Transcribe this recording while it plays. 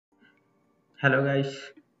Hello guys.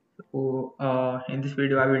 In this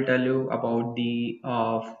video I will tell you about the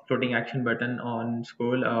floating action button on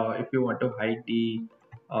scroll. If you want to hide the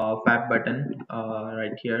FAB button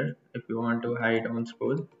right here, if you want to hide on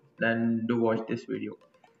scroll, then do watch this video.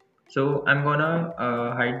 So I'm gonna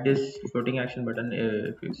hide this floating action button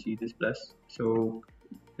if you see this plus. So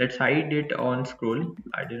let's hide it on scroll.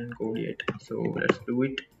 I didn't code yet, so let's do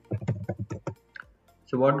it.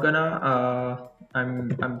 So what gonna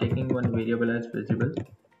I'm taking one variable as visible,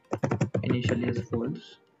 initially as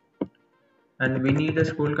false, and we need a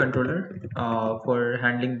scroll controller for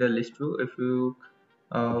handling the list view. If you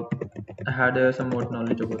uh, had somewhat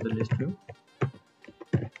knowledge about the list view,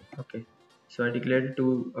 okay. So I declared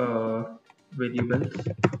two variables.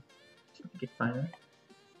 So make it final.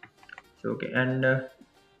 So okay, and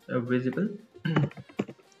visible.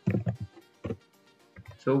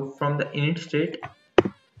 So from the init state,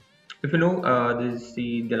 if you know this is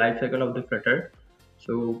the life cycle of the flutter.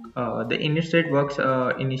 So the init state works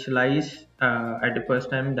initialize at the first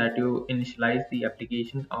time that you initialize the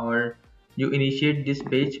application or you initiate this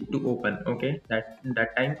page to open. Okay,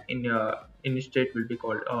 that time in your init state will be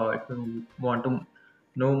called. If you want to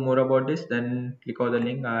know more about this, then click on the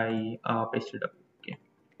link I pasted up. Okay,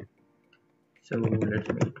 so let's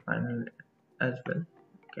make it final as well.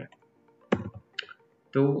 Okay,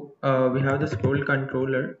 so we have the scroll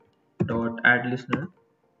controller dot add listener.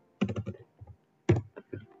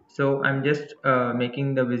 So I'm just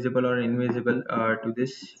making the visible or invisible to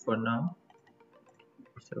this for now.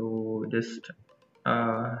 So just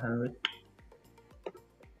have it.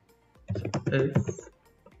 If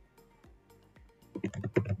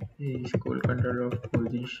the scroll controller of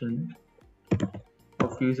position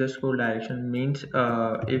of user scroll direction means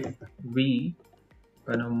if we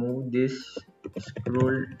gonna move this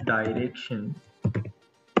scroll direction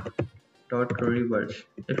dot reverse.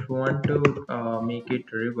 If you want to make it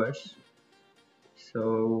reverse,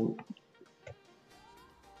 so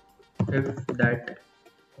if that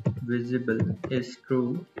visible is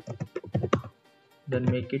true, then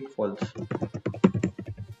make it false,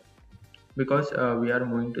 because we are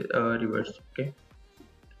moving to reverse. Okay,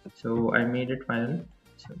 so I made it final,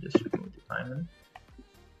 so just remove the final.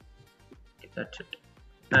 Okay, that's it.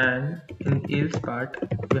 And in else part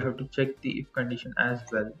we have to check the if condition as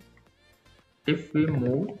well. If we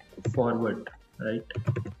move forward, right,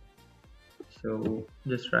 so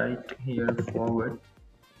just write here forward,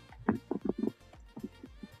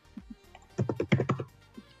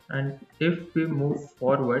 and if we move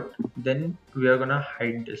forward, then we are gonna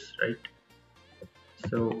hide this, right?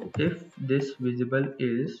 So if this visible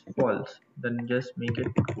is false, then just make it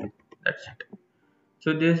true. That's it.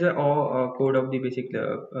 So this is all code of the basic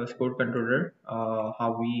scroll controller.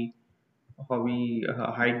 How we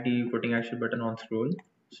hide the floating action button on scroll.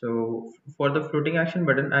 So for the floating action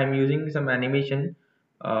button, I'm using some animation.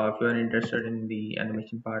 If you are interested in the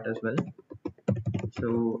animation part as well,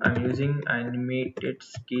 so I'm using animated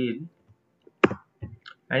scale.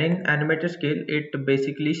 And in animated scale, it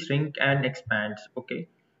basically shrink and expands. Okay,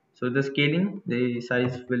 so the scaling, the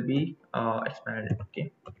size will be expanded.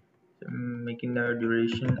 Okay, so I'm making the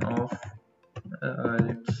duration of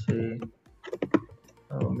let's say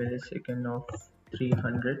a millisecond of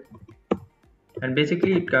 300, and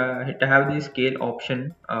basically it have the scale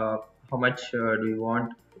option. How much do you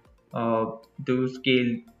want to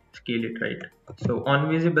scale it, right? So on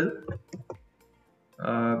visible,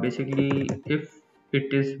 basically if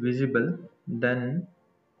it is visible, then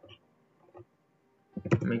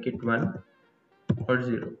make it 1 or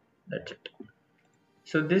 0. That's it.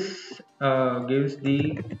 So this gives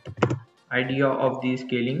the idea of the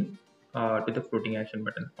scaling to the floating action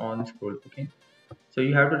button on scroll. Okay, so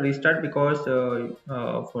you have to restart, because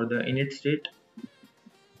for the init state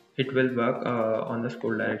it will work on the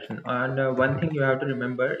scroll direction. And one thing you have to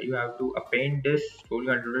remember, you have to append this scroll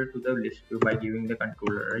controller to the list view by giving the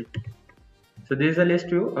controller, right? So this is a list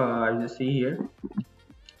view, as you see here.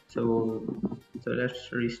 So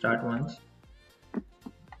let's restart once.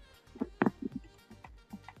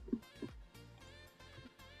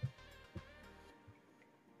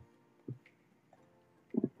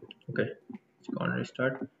 Okay, it's gonna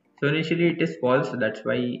restart. So initially it is false, that's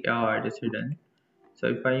why it is hidden. So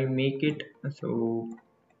if I make it so,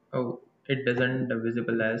 oh, it doesn't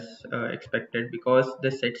visible as expected, because the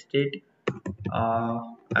set state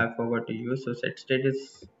I forgot to use. So set state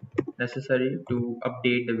is necessary to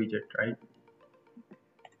update the widget, right?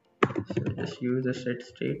 So just use the set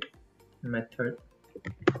state method,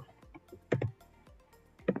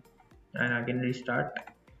 and again restart.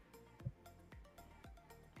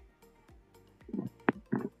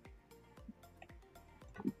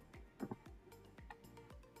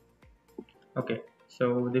 Okay,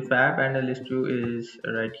 so the fab and the list view is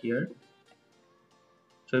right here.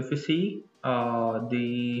 So if you see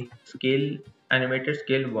the scale, animated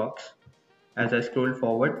scale works. As I scroll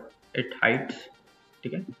forward, it hides.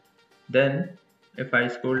 Okay. Then if I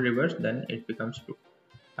scroll reverse, then it becomes true.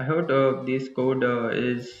 I hope this code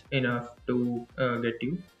is enough to get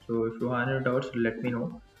you. So if you have any doubts, let me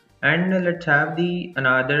know. And let's have the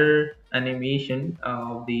another animation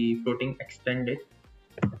of the floating extended.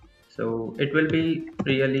 So it will be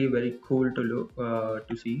really very cool to look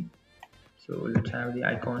to see. So let's have the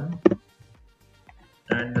icon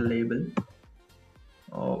and the label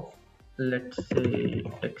of, let's say,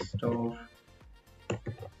 text of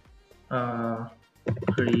uh,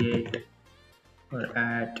 create or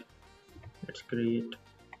add. Let's create.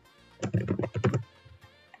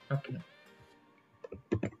 Okay,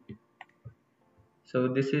 so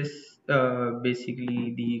this is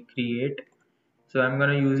basically the create. So I'm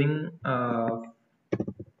gonna using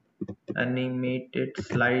animated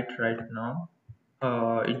slide right now.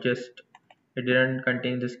 It didn't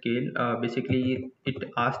contain the scale. Basically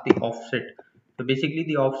it asked the offset. So basically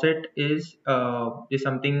the offset is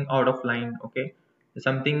something out of line. Okay,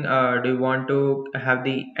 something do you want to have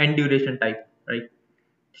the end duration type, right?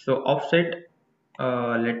 So offset,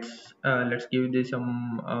 let's give this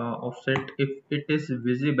some offset. If it is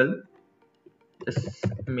visible, just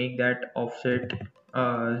make that offset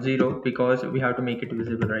 0, because we have to make it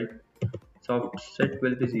visible, right? So offset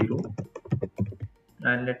will be 0,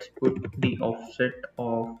 and let's put the offset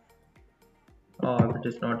of if it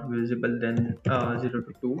is not visible, then 0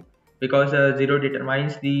 to 2, because 0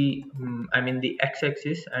 determines the I mean the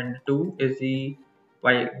x-axis, and 2 is the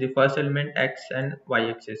first element x and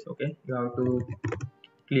y-axis. Okay, you have to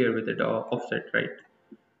clear with it offset, right?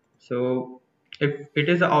 So if it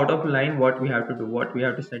is out of line, what we have to do, what we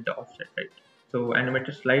have to set the offset, right? So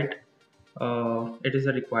animated slide, it is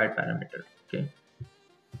a required parameter. Okay,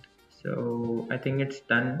 so I think it's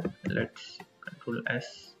done. Let's control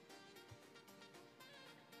S.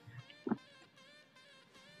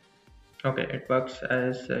 Okay, it works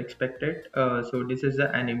as expected. So this is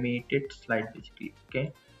the animated slide basically.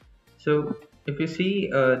 Okay, so if you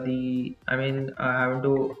see I mean I have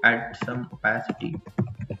to add some opacity.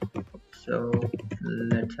 So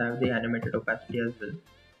let's have the animated opacity as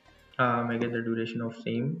well. Make it the duration of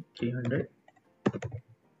same 300,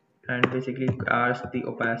 and basically ask the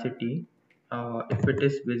opacity. If it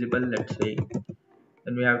is visible, let's say,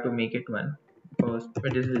 then we have to make it 1, because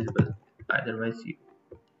it is visible. Otherwise,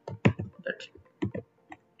 that's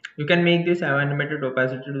you can make this animated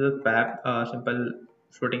opacity to the FAB, simple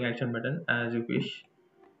floating action button, as you wish.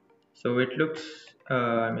 So it looks,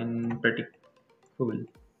 I mean, pretty cool.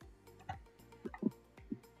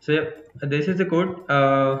 So yeah, this is the code.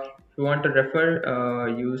 If you want to refer,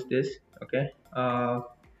 use this. Okay,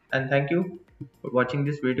 and thank you for watching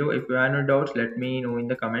this video. If you have no doubts, let me know in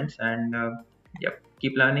the comments, and yep,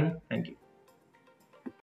 keep learning. Thank you.